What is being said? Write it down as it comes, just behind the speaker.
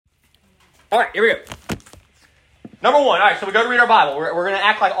All right, here we go. Number one. All right, so we go to read our Bible. We're going to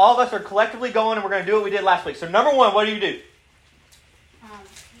act like all of us are collectively going, and we're going to do what we did last week. So number one, what do? You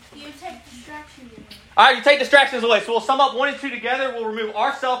take distractions away. All right, you take distractions away. So we'll sum up 1 and 2 together. We'll remove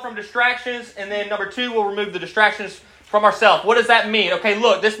ourselves from distractions. And then number 2, we'll remove the distractions from ourselves. What does that mean? Okay,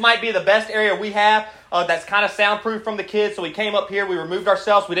 look, this might be the best area we have that's kind of soundproof from the kids. So we came up here. We removed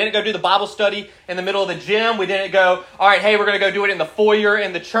ourselves. We didn't go do the Bible study in the middle of the gym. We didn't go, all right, hey, we're going to go do it in the foyer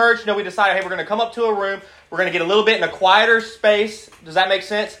in the church. No, we decided, hey, we're going to come up to a room. We're going to get a little bit in a quieter space. Does that make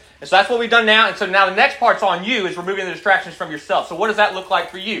sense? And so that's what we've done now. And so now the next part's on you is removing the distractions from yourself. So what does that look like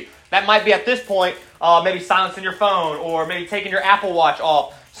for you? That might be at this point, maybe silencing your phone or maybe taking your Apple Watch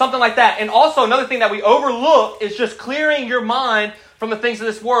off, something like that. And also another thing that we overlook is just clearing your mind from the things of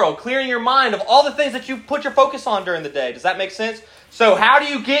this world, clearing your mind of all the things that you put your focus on during the day. Does that make sense? So how do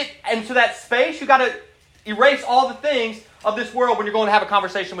you get into that space? You got to erase all the things of this world when you're going to have a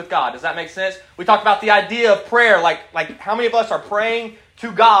conversation with God. Does that make sense? We talked about the idea of prayer, like how many of us are praying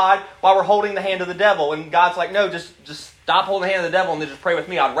to God while we're holding the hand of the devil? And God's like, no, just stop holding the hand of the devil and then just pray with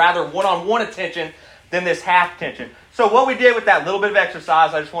me. I'd rather one-on-one attention than this half attention. So what we did with that little bit of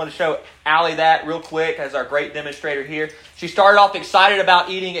exercise, I just wanted to show Allie that real quick as our great demonstrator here. She started off excited about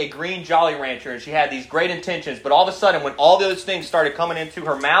eating a green Jolly Rancher, and she had these great intentions. But all of a sudden, when all those things started coming into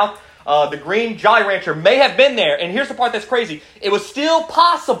her mouth, the green Jolly Rancher may have been there. And here's the part that's crazy. It was still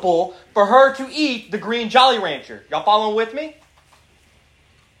possible for her to eat the green Jolly Rancher. Y'all following with me?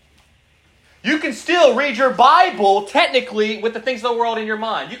 You can still read your Bible, technically, with the things of the world in your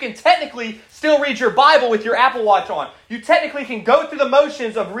mind. You can technically still read your Bible with your Apple Watch on. You technically can go through the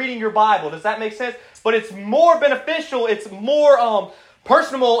motions of reading your Bible. Does that make sense? But it's more beneficial, it's more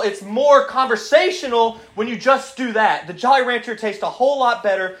personal, it's more conversational when you just do that. The Jolly Rancher tastes a whole lot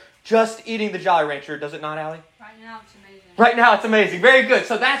better just eating the Jolly Rancher. Does it not, Allie? Right now it's amazing. Right now it's amazing. Very good.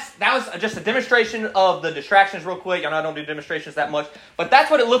 So that was just a demonstration of the distractions real quick. Y'all know I don't do demonstrations that much. But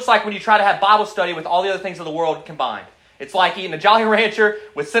that's what it looks like when you try to have Bible study with all the other things of the world combined. It's like eating a Jolly Rancher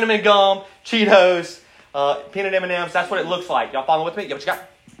with cinnamon gum, Cheetos, peanut M&Ms. That's what it looks like. Y'all following with me? Yeah, what you got?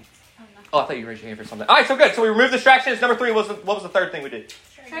 Oh, I thought you raised your hand for something. All right, so good. So we removed distractions. Number 3, what was the third thing we did?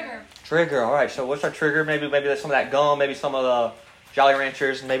 Trigger. All right, so what's our trigger? Maybe that's some of that gum, maybe some of the Jolly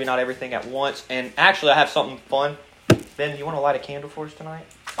Ranchers, maybe not everything at once. And actually, I have something fun. Ben, you want to light a candle for us tonight?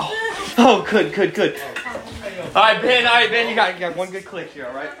 Oh, good. All right, Ben, you got one good click here,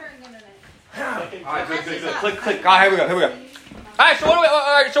 all right? All right, good. Click. All right, here we go. All right, so what do we,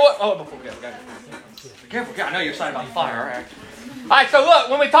 all right, so what, before we go, be careful, I know you're excited about the fire, all right? All right, so look,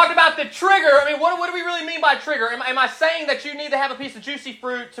 when we talked about the trigger, I mean, what do we really mean by trigger? Am I saying that you need to have a piece of juicy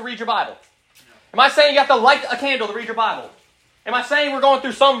fruit to read your Bible? Am I saying you have to light a candle to read your Bible? Am I saying we're going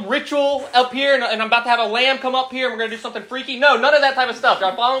through some ritual up here and I'm about to have a lamb come up here and we're going to do something freaky? No, none of that type of stuff.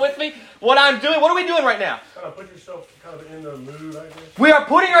 Y'all following with me? What I'm doing, what are we doing right now? Put yourself kind of in the mood, I guess. We are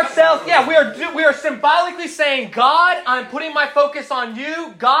putting ourselves, we are symbolically saying, God, I'm putting my focus on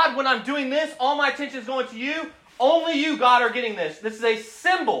you. God, when I'm doing this, all my attention is going to you. Only you, God, are getting this. This is a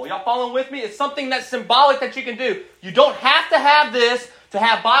symbol. Y'all following with me? It's something that's symbolic that you can do. You don't have to have this to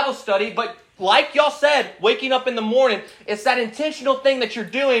have Bible study, but like y'all said, waking up in the morning, it's that intentional thing that you're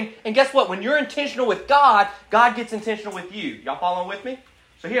doing. And guess what? When you're intentional with God, God gets intentional with you. Y'all following with me?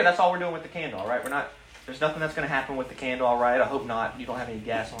 So here, that's all we're doing with the candle, all right? There's nothing that's going to happen with the candle, all right? I hope not. You don't have any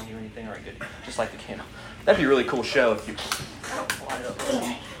gas on you or anything. All right, good. Just like the candle. That'd be a really cool show if you light up.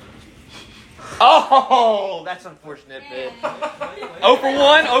 Oh, that's unfortunate, man. 0 for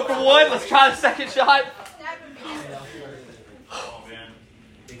 1. Let's try the second shot.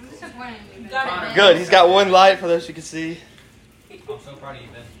 Good. He's got one light for those who can see. I'm so proud of you,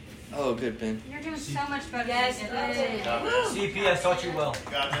 Ben. Oh, good, Ben. You're doing so much better. Yes, CP, I taught you well.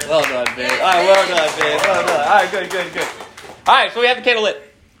 Well done, Ben. All right, well done, Ben. Well done. All right, good. All right, so we have the candle lit.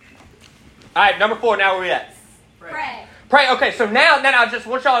 All right, number 4. Now where we at? Pray. Okay, so now I just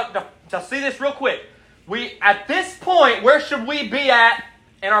want y'all to see this real quick. At this point, where should we be at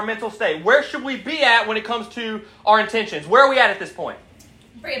in our mental state? Where should we be at when it comes to our intentions? Where are we at this point?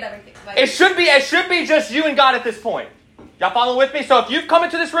 Forget everything. It should be just you and God at this point. Y'all follow with me? So if you've come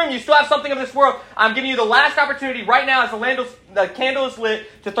into this room, you still have something of this world, I'm giving you the last opportunity right now as the candle is lit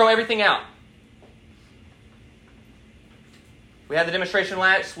to throw everything out. We had the demonstration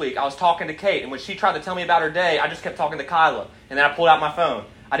last week. I was talking to Kate, and when she tried to tell me about her day, I just kept talking to Kyla. And then I pulled out my phone.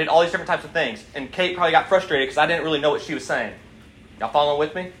 I did all these different types of things. And Kate probably got frustrated because I didn't really know what she was saying. Y'all following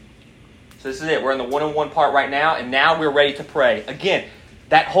with me? So this is it. We're in the one-on-one part right now, and now we're ready to pray. Again,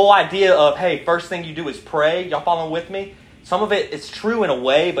 that whole idea of, hey, first thing you do is pray. Y'all following with me? Some of it is true in a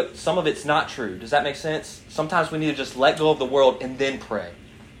way, but some of it's not true. Does that make sense? Sometimes we need to just let go of the world and then pray.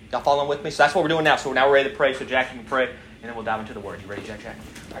 Y'all following with me? So that's what we're doing now. So now we're ready to pray. So Jack, you can pray, and then we'll dive into the Word. You ready, Jack? All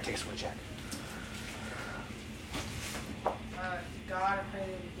right, take us away, Jack. God, I pray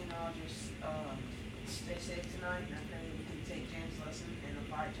that we can all just stay safe tonight, and I pray that we can take James' lesson and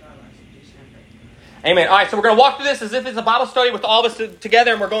apply it to our lives. In Jesus' name I pray. Amen. All right, so we're going to walk through this as if it's a Bible study with all of us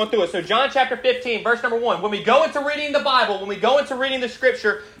together, and we're going through it. So John chapter 15, verse number 1. When we go into reading the Bible, when we go into reading the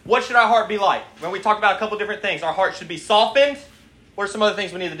Scripture, what should our heart be like? When we talk about a couple different things, our heart should be softened. What are some other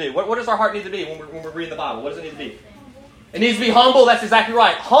things we need to do? What does our heart need to be when we're reading the Bible? What does it need to be? It needs to be humble. That's exactly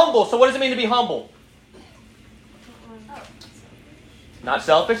right. Humble. So what does it mean to be humble? Not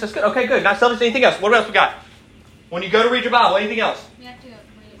selfish. That's good. Okay, good. Not selfish. Anything else? What else we got? When you go to read your Bible, anything else? You have to read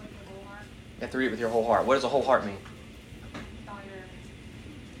it with your whole heart. You have to read it with your whole heart. What does a whole heart mean? All your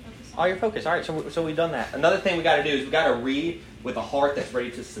focus. All your focus. All right, so we've done that. Another thing we got to do is we got to read with a heart that's ready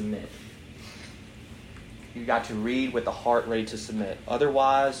to submit. You got to read with a heart ready to submit.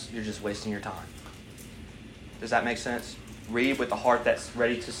 Otherwise, you're just wasting your time. Does that make sense? Read with a heart that's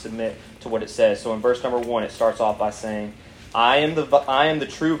ready to submit to what it says. So in verse number 1, it starts off by saying, I am the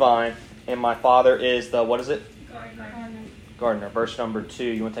true vine, and my Father is the, what is it? Gardener. Verse number 2.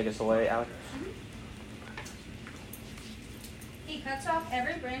 You want to take us away, Alex? He cuts off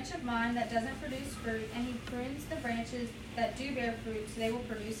every branch of mine that doesn't produce fruit, and he prunes the branches that do bear fruit, so they will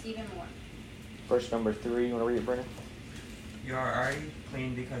produce even more. Verse number 3. You want to read it, Brennan? You are already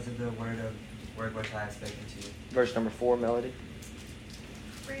clean because of the word which I have spoken to you. Verse number 4, Melody.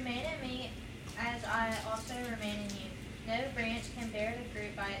 Remain in me, as I also remain in you. No branch can bear the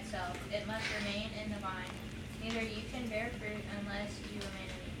fruit by itself. It must remain in the vine. Neither you can bear fruit unless you remain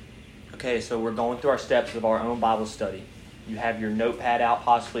in me. Okay, so we're going through our steps of our own Bible study. You have your notepad out,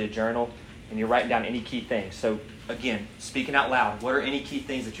 possibly a journal, and you're writing down any key things. So, again, speaking out loud, what are any key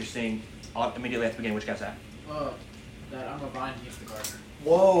things that you're seeing immediately at the beginning? Which guy's that? That I'm a vine, he's the gardener.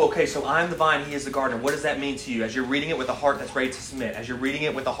 Whoa, okay, so I'm the vine, he is the gardener. What does that mean to you? As you're reading it with a heart that's ready to submit, as you're reading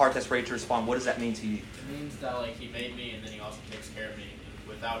it with a heart that's ready to respond, what does that mean to you? It means that like he made me and then he also takes care of me. And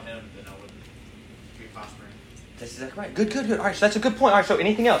without him, then I wouldn't be prospering. That's exactly right. Good. All right, so that's a good point. All right, so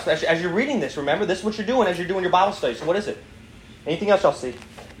anything else? As you're reading this, remember, this is what you're doing as you're doing your Bible study. So what is it? Anything else y'all see?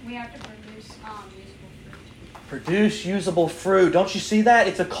 We have to produce usable fruit. Produce usable fruit. Don't you see that?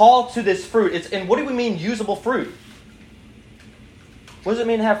 It's a call to this fruit. And what do we mean usable fruit? What does it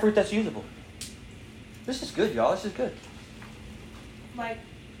mean to have fruit that's usable? This is good, y'all. This is good. Like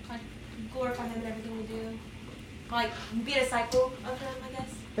glorify him in everything we do. Like be a cycle of him, I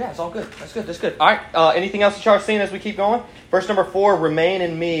guess. Yeah, it's all good. That's good. All right. Anything else that y'all are seeing as we keep going? Verse number 4, remain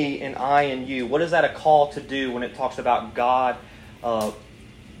in me and I in you. What is that a call to do when it talks about God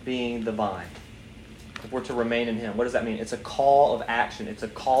being the vine? If we're to remain in him, what does that mean? It's a call of action. It's a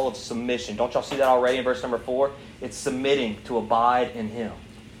call of submission. Don't y'all see that already in verse number 4? It's submitting to abide in him.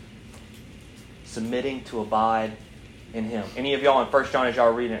 Submitting to abide in him. Any of y'all in 1 John as y'all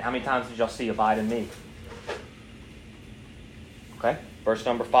are reading it, how many times did y'all see abide in me? Okay. Verse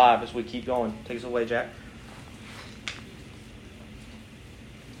number 5 as we keep going. Take us away, Jack.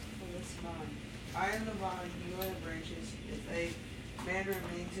 I am the vine, you are the branches. If a man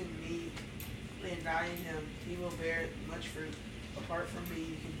remains in me and I in him, he will bear much fruit. Apart from me,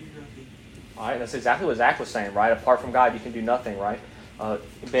 you can do nothing. All right, that's exactly what Zach was saying, right? Apart from God, you can do nothing, right?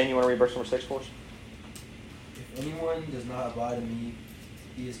 Ben, you want to read verse number 6 for us? If anyone does not abide in me,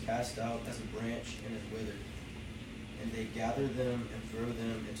 he is cast out as a branch and is withered. And they gather them and throw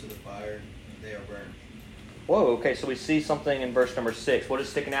them into the fire, and they are burned. Whoa, okay, so we see something in verse number 6. What is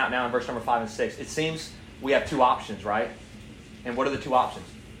sticking out now in verse number 5 and 6? It seems we have two options, right? And what are the two options?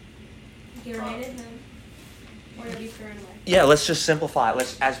 You can remain in him, or you'll be thrown away. Yeah, let's just simplify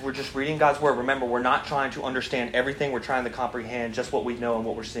it. As we're just reading God's Word, remember, we're not trying to understand everything. We're trying to comprehend just what we know and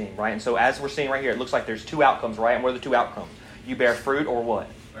what we're seeing, right? And so as we're seeing right here, it looks like there's two outcomes, right? And what are the two outcomes? You bear fruit or what?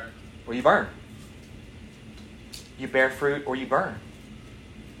 Burn. Or you burn. You bear fruit or you burn.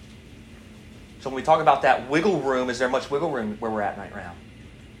 So when we talk about that wiggle room, is there much wiggle room where we're at right now?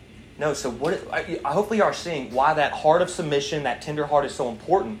 No, so hopefully you are seeing why that heart of submission, that tender heart is so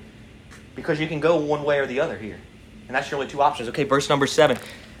important, because you can go one way or the other here. And that's your only two options. Okay, verse number 7.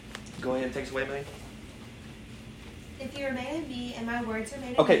 Go ahead and take us away, Millie. If you remain in me and my words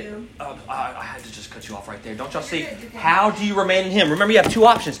remain in Okay, you. I had to just cut you off right there. Don't y'all see? You're good. How do you remain in him? Remember, you have two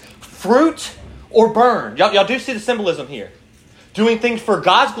options. Fruit or burn. Y'all do see the symbolism here. Doing things for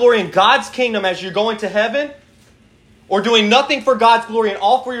God's glory and God's kingdom as you're going to heaven, or doing nothing for God's glory and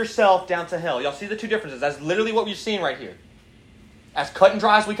all for yourself down to hell. Y'all see the two differences. That's literally what we're seeing right here. As cut and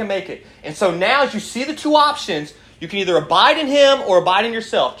dry as we can make it. And so now as you see the two options, You can either abide in him or abide in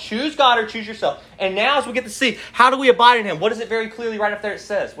yourself. Choose God or choose yourself. And now as we get to see, how do we abide in him? What does it very clearly right up there it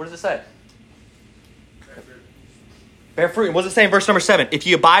says? What does it say? Bear fruit. What does it say in verse number 7? If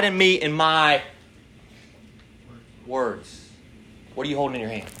you abide in me and my words. What are you holding in your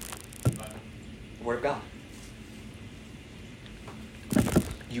hand? The Word of God.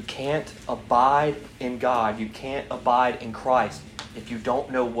 You can't abide in God. You can't abide in Christ if you don't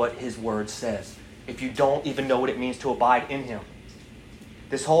know what his word says. If you don't even know what it means to abide in him.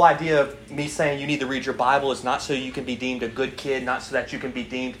 This whole idea of me saying you need to read your Bible is not so you can be deemed a good kid, not so that you can be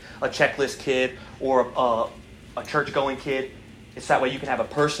deemed a checklist kid or a church-going kid. It's that way you can have a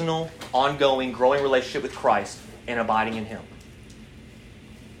personal, ongoing, growing relationship with Christ and abiding in him.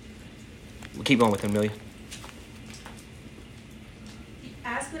 We'll keep going with him, Amelia.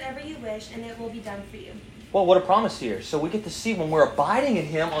 Ask whatever you wish, and it will be done for you. Well, what a promise here. So we get to see when we're abiding in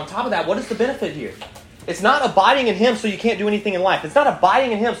him, on top of that, what is the benefit here? It's not abiding in him so you can't do anything in life. It's not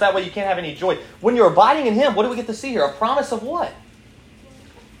abiding in him so that way you can't have any joy. When you're abiding in him, what do we get to see here? A promise of what?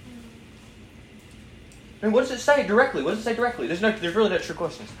 I mean, what does it say directly? What does it say directly? There's really no true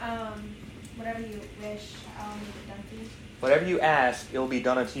questions. Whatever you wish, I'll make it done for you. Whatever you ask, it will be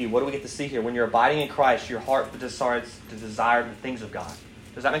done unto you. What do we get to see here? When you're abiding in Christ, your heart desires to desire the things of God.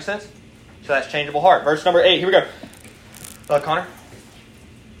 Does that make sense? So that's changeable heart. Verse number 8. Here we go. Connor?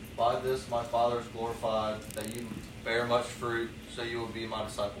 By this my Father is glorified, that you bear much fruit, so you will be my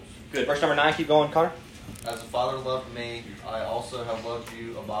disciples. Good. Verse number 9. Keep going, Connor. As the Father loved me, I also have loved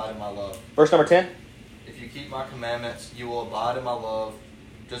you. Abide in my love. Verse number 10. If you keep my commandments, you will abide in my love,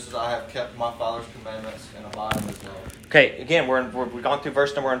 just as I have kept my Father's commandments and abide in his love. Okay, again, we've gone through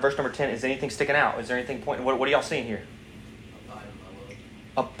verse number 10. Is anything sticking out? Is there anything pointing? What are y'all seeing here?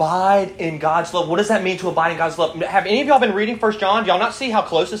 Abide in God's love. What does that mean to abide in God's love? Have any of y'all been reading 1 John? Do y'all not see how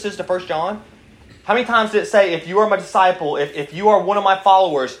close this is to 1 John? How many times did it say, if you are my disciple, if you are one of my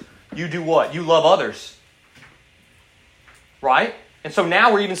followers, you do what? You love others. Right? And so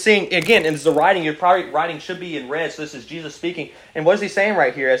now we're even seeing, again, and this is the writing, your probably writing should be in red, so this is Jesus speaking. And what is he saying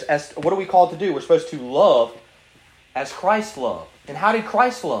right here? As what are we called to do? We're supposed to love as Christ loved. And how did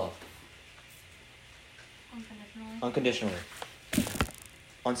Christ love? Unconditionally.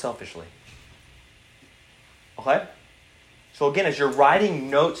 Unselfishly. Okay? So again, as you're writing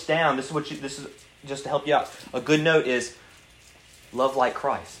notes down, this is just to help you out. A good note is love like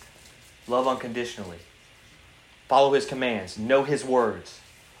Christ. Love unconditionally. Follow his commands. Know his words.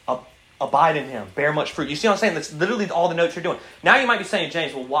 Abide in him. Bear much fruit. You see what I'm saying? That's literally all the notes you're doing. Now you might be saying,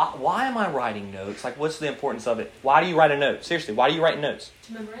 James, well, why am I writing notes? Like, what's the importance of it? Why do you write a note? Seriously, why do you write notes?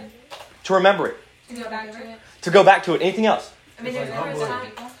 To remember it. To remember it. To go back to it. To go back to it. Anything else? I mean, there's humbling.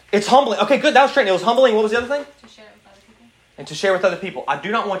 It's humbling. Okay, good. That was straight. It was humbling. What was the other thing? To share it with other people. And to share with other people. I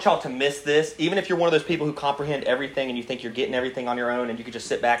do not want y'all to miss this. Even if you're one of those people who comprehend everything and you think you're getting everything on your own and you can just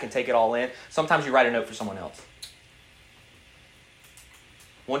sit back and take it all in, sometimes you write a note for someone else.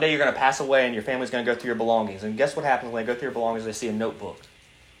 One day you're going to pass away and your family's going to go through your belongings. And guess what happens when they go through your belongings? They see a notebook.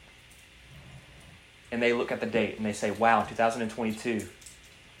 And they look at the date and they say, wow, 2022,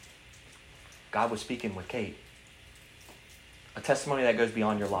 God was speaking with Kate. A testimony that goes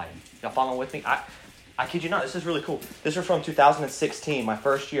beyond your life. Y'all following with me? I kid you not, this is really cool. This was from 2016, my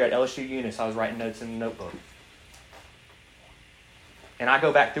first year at LSU Eunice. I was writing notes in the notebook. And I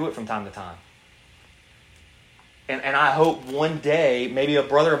go back through it from time to time. And I hope one day, maybe a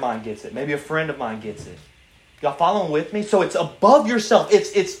brother of mine gets it. Maybe a friend of mine gets it. Y'all following with me? So it's above yourself.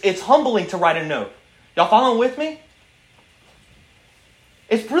 It's humbling to write a note. Y'all following with me?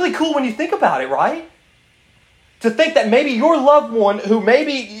 It's really cool when you think about it, right? To think that maybe your loved one who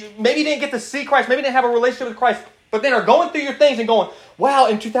maybe didn't get to see Christ, maybe didn't have a relationship with Christ, but then are going through your things and going, wow,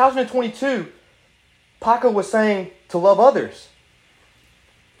 in 2022, Paco was saying to love others.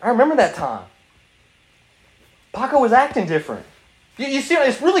 I remember that time. Paco was acting different. You see,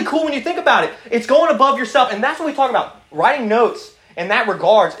 it's really cool when you think about it. It's going above yourself, and that's what we talk about. Writing notes in that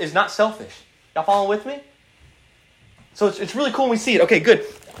regards is not selfish. Y'all following with me? So it's really cool when we see it. Okay, good.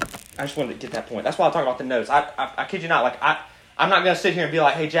 I just wanted to get that point. That's why I'm talking about the notes. I kid you not. Like I'm not going to sit here and be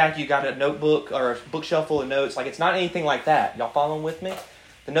like, hey, Jack, you got a notebook or a bookshelf full of notes. Like, it's not anything like that. Y'all following with me?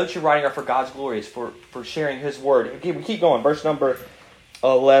 The notes you're writing are for God's glory. It's for sharing his word. Okay, we keep going. Verse number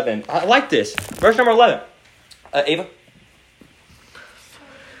 11. I like this. Verse number 11. Ava?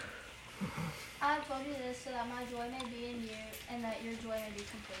 I have told you this so that my joy may be in you and that your joy may be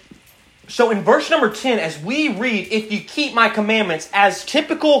complete. So in verse number 10, as we read, if you keep my commandments, as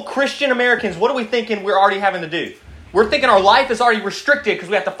typical Christian Americans, what are we thinking we're already having to do? We're thinking our life is already restricted because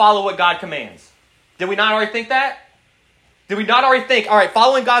we have to follow what God commands. Did we not already think that? Did we not already think, all right,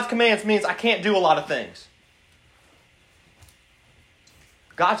 following God's commands means I can't do a lot of things?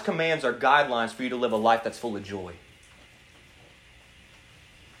 God's commands are guidelines for you to live a life that's full of joy.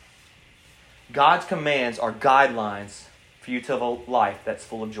 God's commands are guidelines for you to live a life that's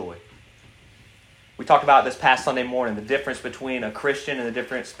full of joy. We talked about this past Sunday morning. The difference between a Christian and the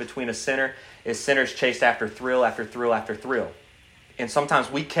difference between a sinner is sinners chased after thrill after thrill after thrill. And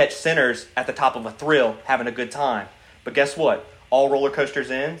sometimes we catch sinners at the top of a thrill having a good time. But guess what? All roller coasters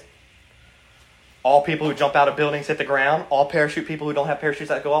end. All people who jump out of buildings hit the ground. All parachute people who don't have parachutes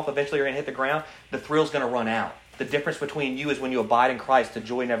that go off eventually are going to hit the ground. The thrill's going to run out. The difference between you is when you abide in Christ, the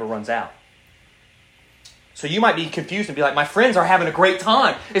joy never runs out. So you might be confused and be like, my friends are having a great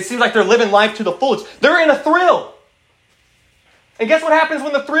time. It seems like they're living life to the fullest. They're in a thrill. And guess what happens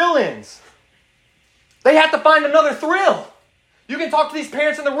when the thrill ends? They have to find another thrill. You can talk to these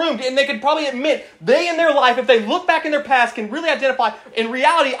parents in the room and they can probably admit they in their life, if they look back in their past, can really identify, in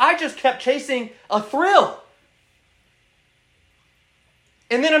reality, I just kept chasing a thrill.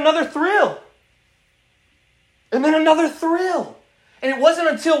 And then another thrill. And then another thrill. And it wasn't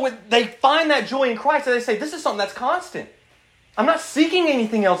until they find that joy in Christ that they say, this is something that's constant. I'm not seeking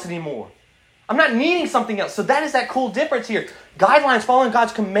anything else anymore. I'm not needing something else. So that is that cool difference here. Guidelines, following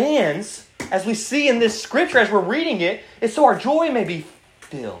God's commands, as we see in this scripture, as we're reading it, is so our joy may be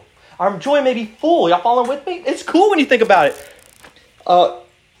filled. Our joy may be full. Y'all following with me? It's cool when you think about it.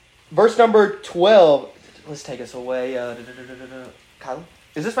 Verse number 12. Let's take us away. Kylie,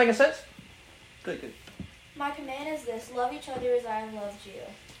 is this making sense? Good. My command is this: love each other as I have loved you.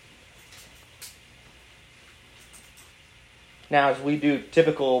 Now, as we do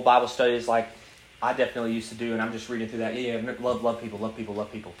typical Bible studies like I definitely used to do, and I'm just reading through that, love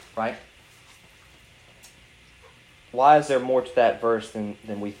people, right? Why is there more to that verse than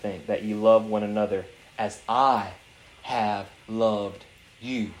we think? That you love one another as I have loved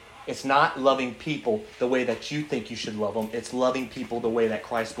you. It's not loving people the way that you think you should love them. It's loving people the way that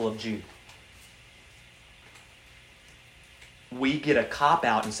Christ loved you. We get a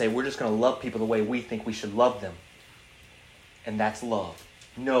cop-out and say we're just going to love people the way we think we should love them. And that's love.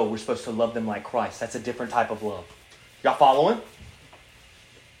 No, we're supposed to love them like Christ. That's a different type of love. Y'all following?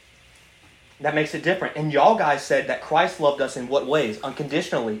 That makes it different. And y'all guys said that Christ loved us in what ways?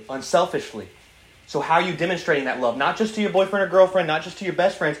 Unconditionally, unselfishly. So how are you demonstrating that love? Not just to your boyfriend or girlfriend, not just to your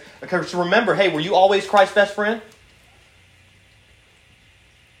best friends. Because remember, hey, were you always Christ's best friend?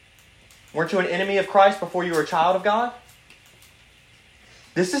 Weren't you an enemy of Christ before you were a child of God?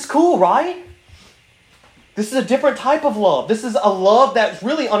 This is cool, right? This is a different type of love. This is a love that's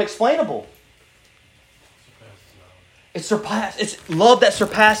really unexplainable. It's love that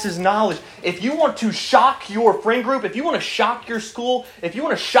surpasses knowledge. If you want to shock your friend group, if you want to shock your school, if you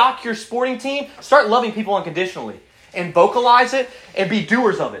want to shock your sporting team, start loving people unconditionally and vocalize it and be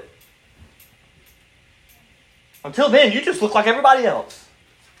doers of it. Until then, you just look like everybody else,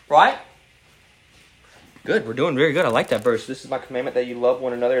 right? Good. We're doing very good. I like that verse. This is my commandment that you love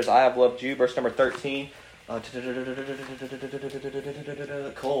one another as I have loved you. Verse number 13.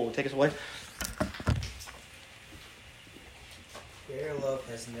 Cole, take us away. Greater love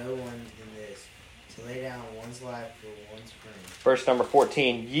has no one than this, to lay down one's life for one's friend. Verse number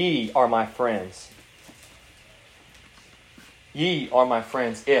 14. Ye are my friends. Ye are my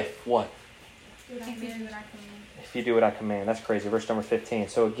friends if what? If you do what I command. That's crazy. Verse number 15.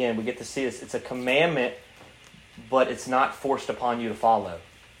 So again, we get to see this. It's a commandment, but it's not forced upon you to follow.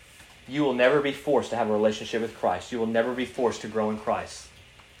 You will never be forced to have a relationship with Christ. You will never be forced to grow in Christ.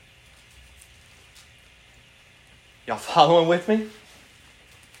 Y'all following with me?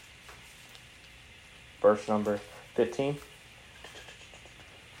 Verse number 15.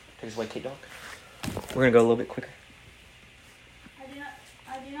 Take us away, Kate Dog. We're going to go a little bit quicker.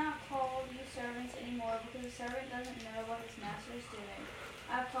 I do not call you servants anymore, because a servant doesn't know what his master is doing.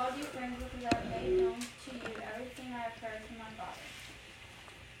 I have called you friends because I have made known to you everything I have heard from my Father.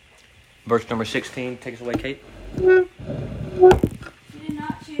 Verse number 16. Take us away, Kate. You did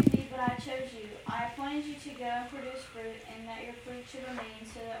not choose me, but I chose you. I appointed you to go and produce fruit, and that your fruit should remain,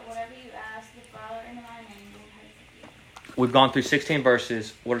 so that whatever you ask the Father in my name will pay for you. We've gone through 16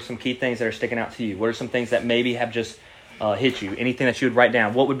 verses. What are some key things that are sticking out to you? What are some things that maybe have just hit you? Anything that you would write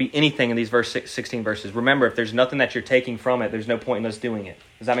down? What would be anything in these 16 verses? Remember, if there's nothing that you're taking from it, there's no point in us doing it.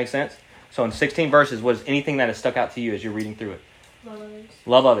 Does that make sense? So in 16 verses, what is anything that has stuck out to you as you're reading through it? Love others.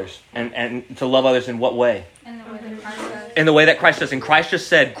 Love others. And to love others in what way? In the way that Christ does. In the way that Christ does. And Christ just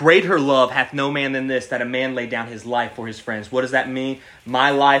said, greater love hath no man than this, that a man lay down his life for his friends. What does that mean?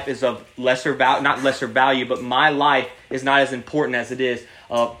 My life is of lesser value, not lesser value, but my life is not as important as it is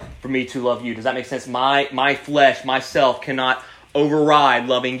for me to love you. Does that make sense? My flesh, myself cannot override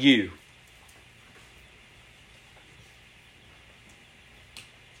loving you.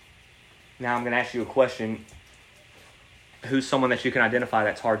 Now I'm going to ask you a question. Who's someone that you can identify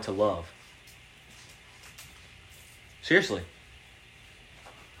that's hard to love? Seriously.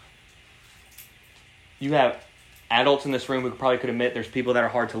 You have adults in this room who probably could admit there's people that are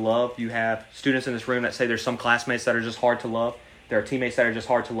hard to love. You have students in this room that say there's some classmates that are just hard to love. There are teammates that are just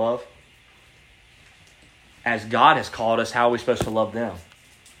hard to love. As God has called us, how are we supposed to love them?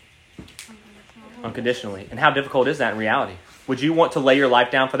 Unconditionally. And how difficult is that in reality? Would you want to lay your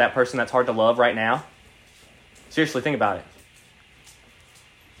life down for that person that's hard to love right now? Seriously, think about it.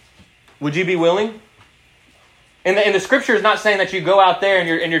 Would you be willing? And the scripture is not saying that you go out there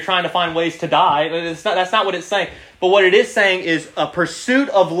and you're trying to find ways to die. That's not what it's saying. But what it is saying is a pursuit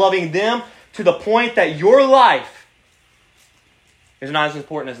of loving them to the point that your life is not as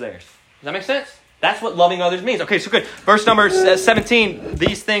important as theirs. Does that make sense? That's what loving others means. Okay, so good. Verse number 17.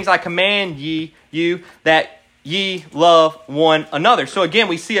 These things I command you that ye love one another. So again,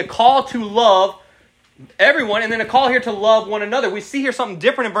 we see a call to love everyone, and then a call here to love one another. We see here something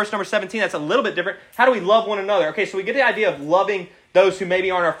different in verse number 17 that's a little bit different. How do we love one another? Okay, so we get the idea of loving those who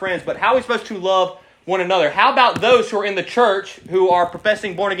maybe aren't our friends, but how are we supposed to love one another? How about those who are in the church who are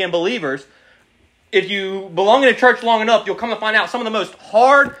professing born-again believers? If you belong in a church long enough, you'll come to find out some of the most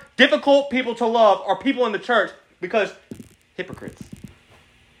hard, difficult people to love are people in the church because hypocrites.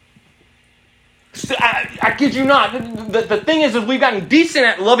 So I kid you not. The thing is we've gotten decent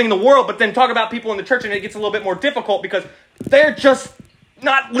at loving the world, but then talk about people in the church and it gets a little bit more difficult because they're just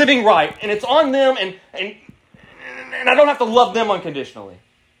not living right. And it's on them, and I don't have to love them unconditionally.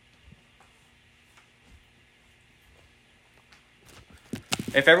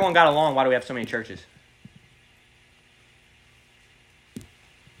 If everyone got along, why do we have so many churches?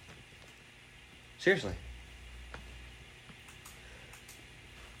 Seriously.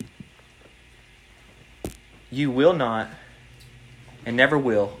 You will not and never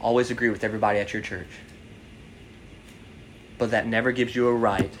will always agree with everybody at your church. But that never gives you a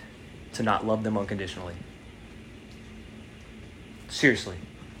right to not love them unconditionally. Seriously.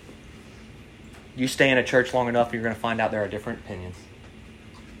 You stay in a church long enough, you're going to find out there are different opinions.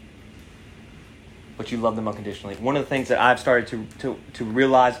 But you love them unconditionally. One of the things that I've started to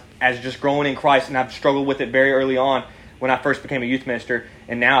realize as just growing in Christ, and I've struggled with it very early on, when I first became a youth minister,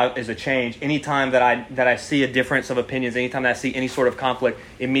 and now is a change. Anytime that I see a difference of opinions, anytime that I see any sort of conflict,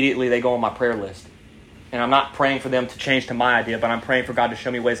 immediately they go on my prayer list. And I'm not praying for them to change to my idea, but I'm praying for God to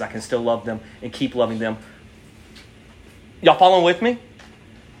show me ways I can still love them and keep loving them. Y'all following with me?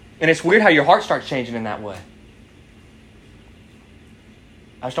 And it's weird how your heart starts changing in that way.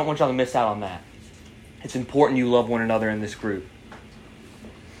 I just don't want y'all to miss out on that. It's important you love one another in this group.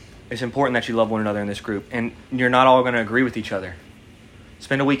 It's important that you love one another in this group. And you're not all going to agree with each other.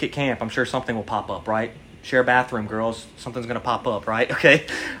 Spend a week at camp. I'm sure something will pop up, right? Share a bathroom, girls. Something's going to pop up, right? Okay?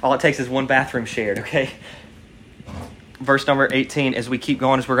 All it takes is one bathroom shared, okay? Verse number 18, as we keep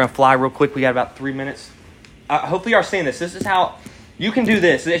going, as we're going to fly real quick. We got about 3 minutes. Hopefully you are seeing this. This is how you can do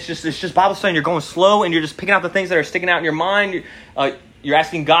this. It's just Bible study. You're going slow, and you're just picking out the things that are sticking out in your mind. You're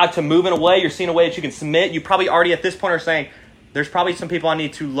asking God to move in a way. You're seeing a way that you can submit. You probably already at this point are saying, there's probably some people I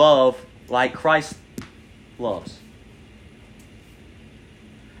need to love like Christ loves.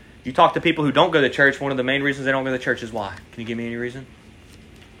 You talk to people who don't go to church, one of the main reasons they don't go to church is why? Can you give me any reason?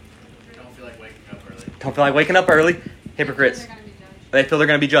 They don't feel like waking up early. Don't feel like waking up early? Hypocrites. They feel they're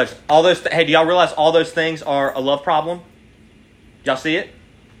going to be judged. All those. Hey, do y'all realize all those things are a love problem? Y'all see it?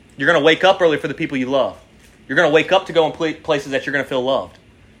 You're going to wake up early for the people you love. You're going to wake up to go in places that you're going to feel loved.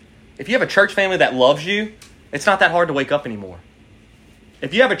 If you have a church family that loves you, it's not that hard to wake up anymore.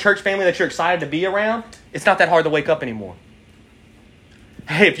 If you have a church family that you're excited to be around, it's not that hard to wake up anymore.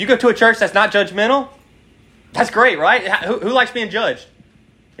 Hey, if you go to a church that's not judgmental, that's great, right? Who likes being judged?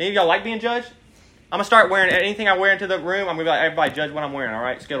 Any of y'all like being judged? I'm going to start wearing anything I wear into the room. I'm going to be like, everybody judge what I'm wearing, all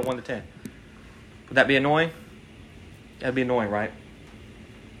right? Scale of 1 to 10. Would that be annoying? That'd be annoying, right?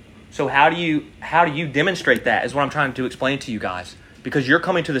 So how do you demonstrate that is what I'm trying to explain to you guys. Because you're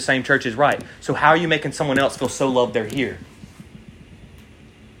coming to the same church as right. So how are you making someone else feel so loved they're here?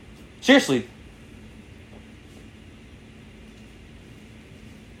 Seriously.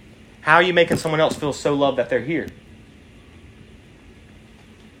 How are you making someone else feel so loved that they're here?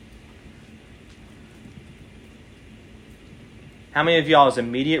 How many of y'all's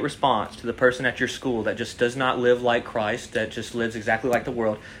immediate response to the person at your school that just does not live like Christ, that just lives exactly like the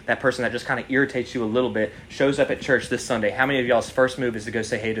world, that person that just kind of irritates you a little bit, shows up at church this Sunday, how many of y'all's first move is to go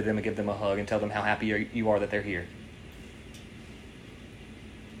say hey to them and give them a hug and tell them how happy you are that they're here?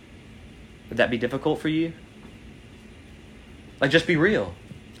 Would that be difficult for you? Like, just be real.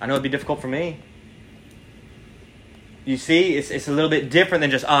 I know it'd be difficult for me. You see, it's a little bit different than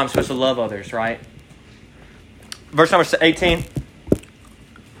just, I'm supposed to love others, right? Verse number 18.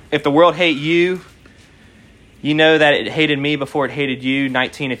 If the world hate you, you know that it hated me before it hated you.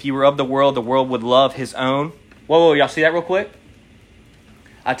 19. If you were of the world would love his own. Whoa, y'all see that real quick?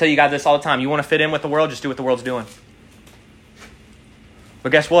 I tell you guys this all the time. You want to fit in with the world, just do what the world's doing.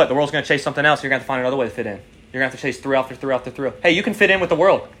 But guess what? The world's going to chase something else. You're going to have to find another way to fit in. You're going to have to chase thrill after thrill after thrill. Hey, you can fit in with the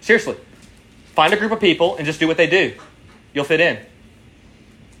world. Seriously. Find a group of people and just do what they do. You'll fit in.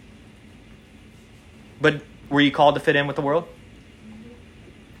 But were you called to fit in with the world?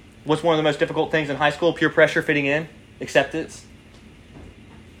 What's one of the most difficult things in high school? Peer pressure, fitting in, acceptance.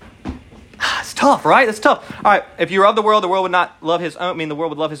 It's tough, right? It's tough. All right, if you are of the world would not love his own. The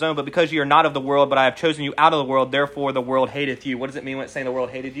world would love his own, but because you are not of the world, but I have chosen you out of the world, therefore the world hateth you. What does it mean when it's saying the world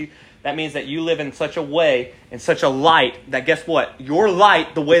hated you? That means that you live in such a way, in such a light, that guess what? Your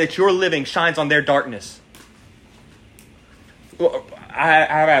light, the way that you're living, shines on their darkness. I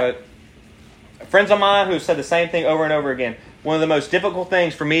have friends of mine who said the same thing over and over again. One of the most difficult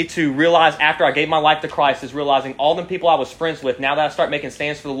things for me to realize after I gave my life to Christ is realizing all the people I was friends with, now that I start making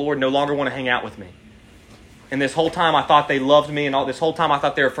stands for the Lord, no longer want to hang out with me. And this whole time I thought they loved me, and this whole time I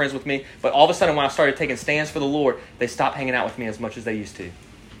thought they were friends with me. But all of a sudden when I started taking stands for the Lord, they stopped hanging out with me as much as they used to.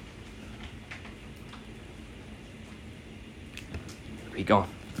 Keep going.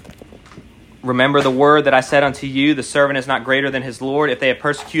 Remember the word that I said unto you, the servant is not greater than his Lord. If they have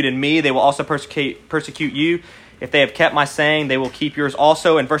persecuted me, they will also persecute you. If they have kept my saying, they will keep yours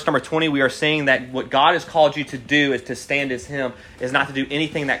also. In verse number 20, we are seeing that what God has called you to do is to stand as him, is not to do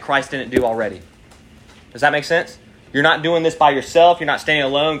anything that Christ didn't do already. Does that make sense? You're not doing this by yourself. You're not standing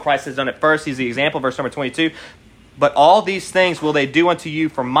alone. Christ has done it first. He's the example. Verse number 22. But all these things will they do unto you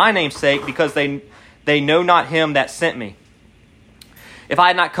for my name's sake, because they know not him that sent me. If I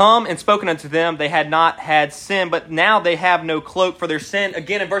had not come and spoken unto them, they had not had sin, but now they have no cloak for their sin.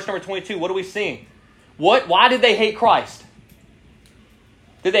 Again, in verse number 22, what are we seeing? Why did they hate Christ?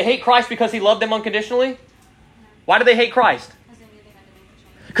 Did they hate Christ because he loved them unconditionally? Why did they hate Christ?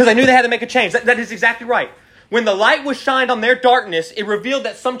 Because they knew they had to make a change. That is exactly right. When the light was shined on their darkness, it revealed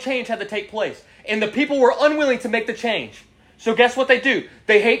that some change had to take place. And the people were unwilling to make the change. So guess what they do?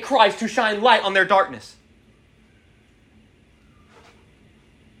 They hate Christ to shine light on their darkness.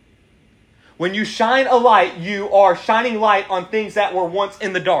 When you shine a light, you are shining light on things that were once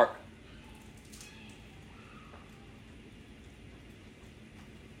in the dark.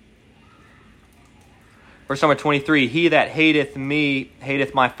 Verse number 23, he that hateth me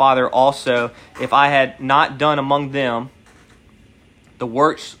hateth my Father also. If I had not done among them the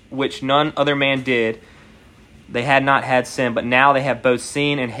works which none other man did, they had not had sin. But now they have both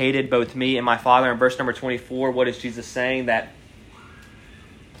seen and hated both me and my Father. In verse number 24, what is Jesus saying? That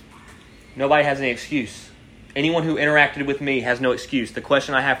nobody has any excuse. Anyone who interacted with me has no excuse. The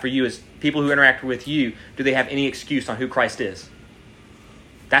question I have for you is, people who interacted with you, do they have any excuse on who Christ is?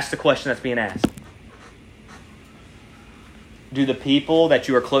 That's the question that's being asked. Do the people that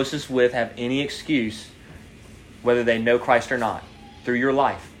you are closest with have any excuse, whether they know Christ or not, through your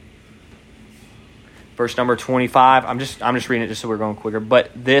life? Verse number 25, I'm just reading it just so we're going quicker.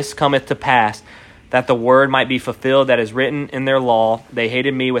 But this cometh to pass, that the word might be fulfilled that is written in their law, they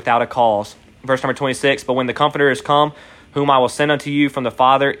hated me without a cause. Verse number 26, but when the Comforter is come, whom I will send unto you from the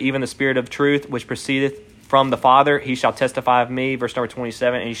Father, even the Spirit of truth, which proceedeth from the Father, he shall testify of me. Verse number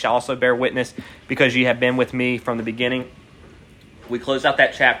 27, and he shall also bear witness, because ye have been with me from the beginning. We close out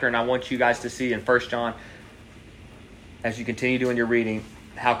that chapter, and I want you guys to see in 1 John, as you continue doing your reading,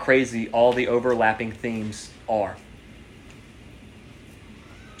 how crazy all the overlapping themes are.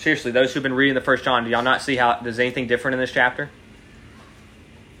 Seriously, those who've been reading the 1 John, do y'all not see how there's anything different in this chapter?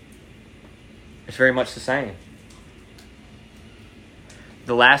 It's very much the same.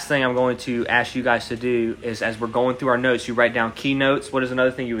 The last thing I'm going to ask you guys to do is, as we're going through our notes, you write down key notes. What is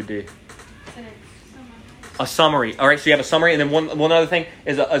another thing you would do? A summary. All right, so you have a summary, and then one other thing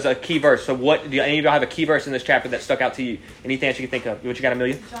is a key verse. So what, do any of y'all have a key verse in this chapter that stuck out to you? Anything that you can think of? What you got,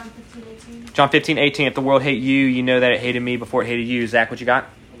 Amelia? John 15:18. John 15:18. If the world hate you, you know that it hated me before it hated you. Zach, what you got?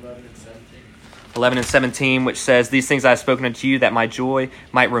 11 and 17, which says, these things I have spoken unto you, that my joy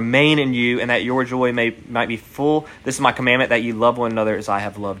might remain in you, and that your joy might be full. This is my commandment, that you love one another as I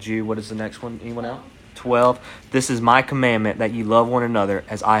have loved you. What is the next one? Anyone else? 12. This is my commandment, that you love one another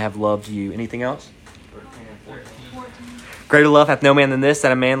as I have loved you. Anything else? 14. Greater love hath no man than this,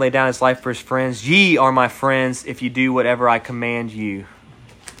 that a man lay down his life for his friends. Ye are my friends, if you do whatever I command you.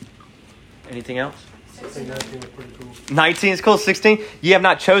 Anything else? 19 is pretty cool. 19 is cool. 16. Ye have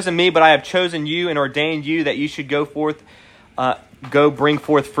not chosen me, but I have chosen you and ordained you that you should go forth go bring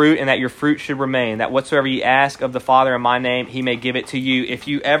forth fruit, and that your fruit should remain, that whatsoever ye ask of the Father in my name, he may give it to you. If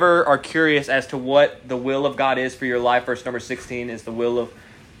you ever are curious as to what the will of God is for your life, verse number 16 is the will of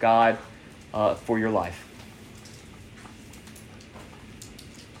God for your life.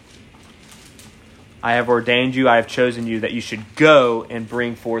 I have ordained you, I have chosen you, that you should go and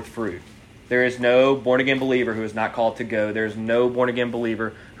bring forth fruit. There is no born-again believer who is not called to go. There is no born-again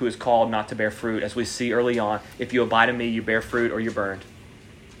believer who is called not to bear fruit. As we see early on, if you abide in me, you bear fruit or you're burned.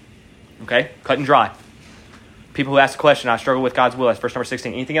 Okay? Cut and dry. People who ask the question, I struggle with God's will. That's verse number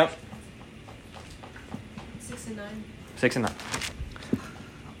 16. Anything else? 6 and 9. 6 and 9.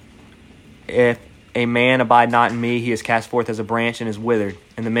 If a man abide not in me, he is cast forth as a branch and is withered.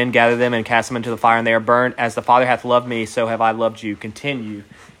 And the men gather them and cast them into the fire, and they are burned. As the Father hath loved me, so have I loved you. Continue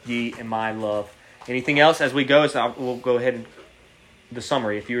ye in my love. Anything else as we go? We'll go ahead and the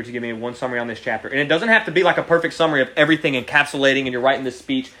summary. If you were to give me one summary on this chapter. And it doesn't have to be like a perfect summary of everything encapsulating, and you're writing this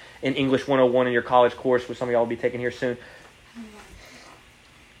speech in English 101 in your college course, which some of y'all will be taking here soon.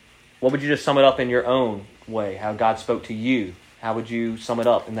 What would you just sum it up in your own way? How God spoke to you? How would you sum it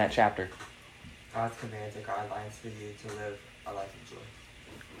up in that chapter? God's commands and guidelines for you to live a life of joy.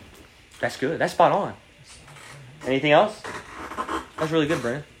 That's good. That's spot on. Anything else? That's really good,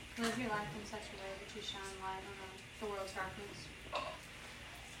 Brennan. Live your life in such a way that you shine light on the world's darkness.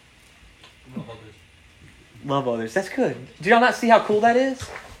 Love others. Love others. That's good. Do y'all not see how cool that is?